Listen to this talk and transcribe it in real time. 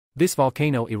This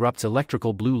volcano erupts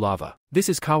electrical blue lava. This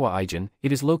is Kawah Ijen.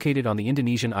 It is located on the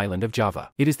Indonesian island of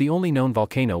Java. It is the only known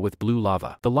volcano with blue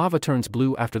lava. The lava turns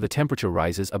blue after the temperature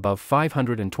rises above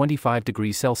 525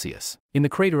 degrees Celsius. In the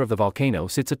crater of the volcano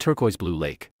sits a turquoise blue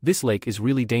lake. This lake is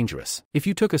really dangerous. If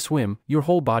you took a swim, your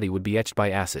whole body would be etched by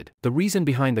acid. The reason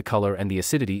behind the color and the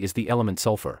acidity is the element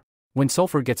sulfur. When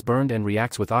sulfur gets burned and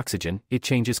reacts with oxygen, it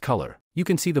changes color. You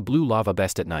can see the blue lava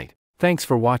best at night. Thanks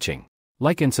for watching.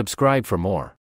 Like and subscribe for more.